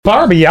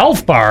Barbie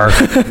Elf Bar.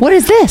 What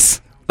is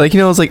this? Like,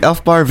 it's like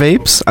Elf Bar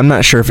vapes. I'm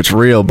not sure if it's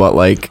real, but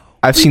like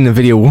I've seen the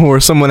video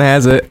where someone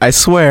has it. I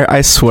swear.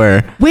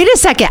 Wait a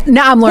second.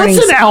 Now I'm learning.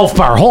 What's an Elf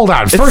Bar? Hold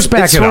on. First,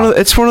 back it up.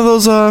 It's one of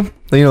those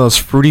those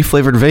fruity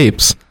flavored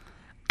vapes.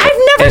 I've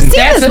never seen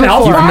this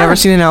before. You've never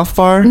seen an Elf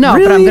Bar? No,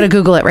 really? But I'm going to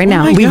Google it right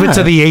now. Leave it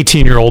to the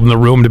 18-year-old in the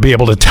room to be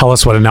able to tell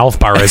us what an Elf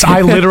Bar is.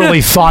 I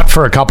literally thought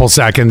for a couple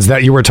seconds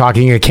that you were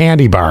talking a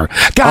candy bar.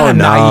 God,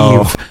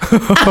 naive.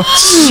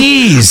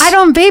 Jeez. I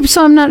don't vape,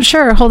 so I'm not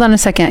sure. Hold on a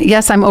second.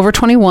 Yes, I'm over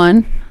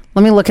 21.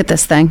 Let me look at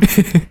this thing.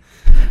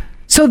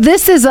 So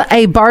this is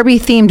a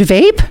Barbie-themed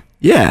vape?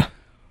 Yeah.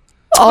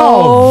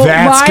 Oh,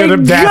 that's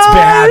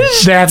bad.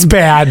 That's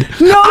bad.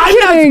 No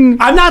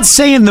kidding. I'm not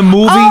saying the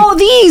movie. Oh,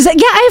 these. Yeah,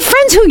 I have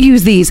friends who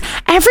use these.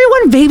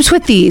 Everyone vapes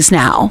with these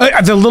now.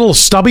 The little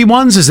stubby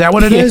ones, is that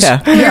what it is?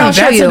 Yeah. Here, I'll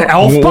show That's you. an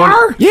Elf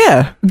Bar?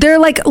 Yeah. They're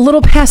like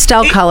little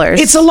pastel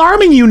colors. It's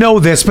alarming you know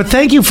this, but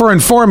thank you for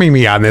informing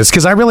me on this,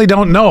 because I really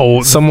don't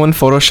know. Someone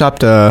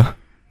photoshopped a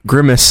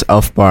Grimace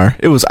Elf Bar.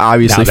 It was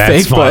obviously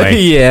that's fake, but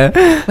funny.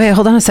 yeah. Wait,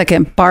 hold on a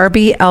second.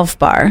 Barbie Elf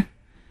Bar.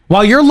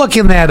 While you're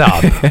looking that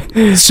up,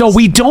 so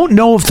we don't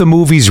know if the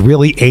movie's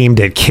really aimed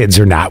at kids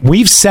or not.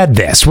 We've said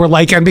this. We're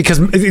like, and because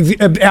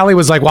Allie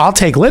was like, well, I'll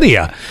take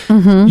Lydia.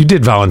 Mm-hmm. You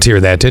did volunteer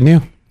that, didn't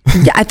you?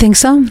 Yeah, I think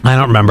so. I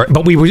don't remember.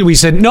 But we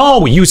said,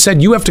 no, you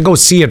said you have to go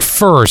see it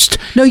first.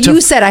 No,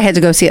 you said I had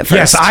to go see it first.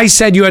 Yes, I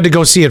said you had to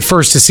go see it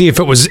first to see if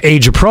it was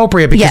age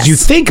appropriate because you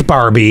think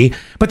Barbie,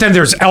 but then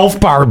there's Elf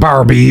Bar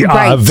Barbie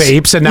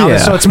vapes. And now,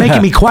 so it's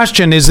making me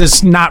question, is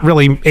this not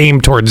really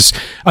aimed towards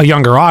a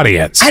younger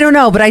audience? I don't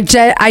know, but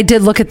I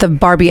did look at the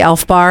Barbie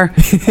Elf Bar.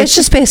 It's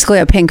just basically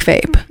a pink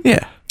vape.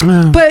 Yeah.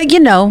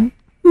 But,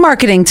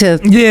 marketing to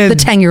the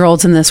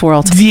 10-year-olds in this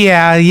world.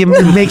 Yeah,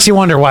 it makes you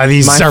wonder why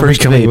these are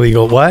becoming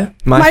legal. What?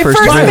 My first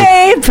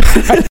vape.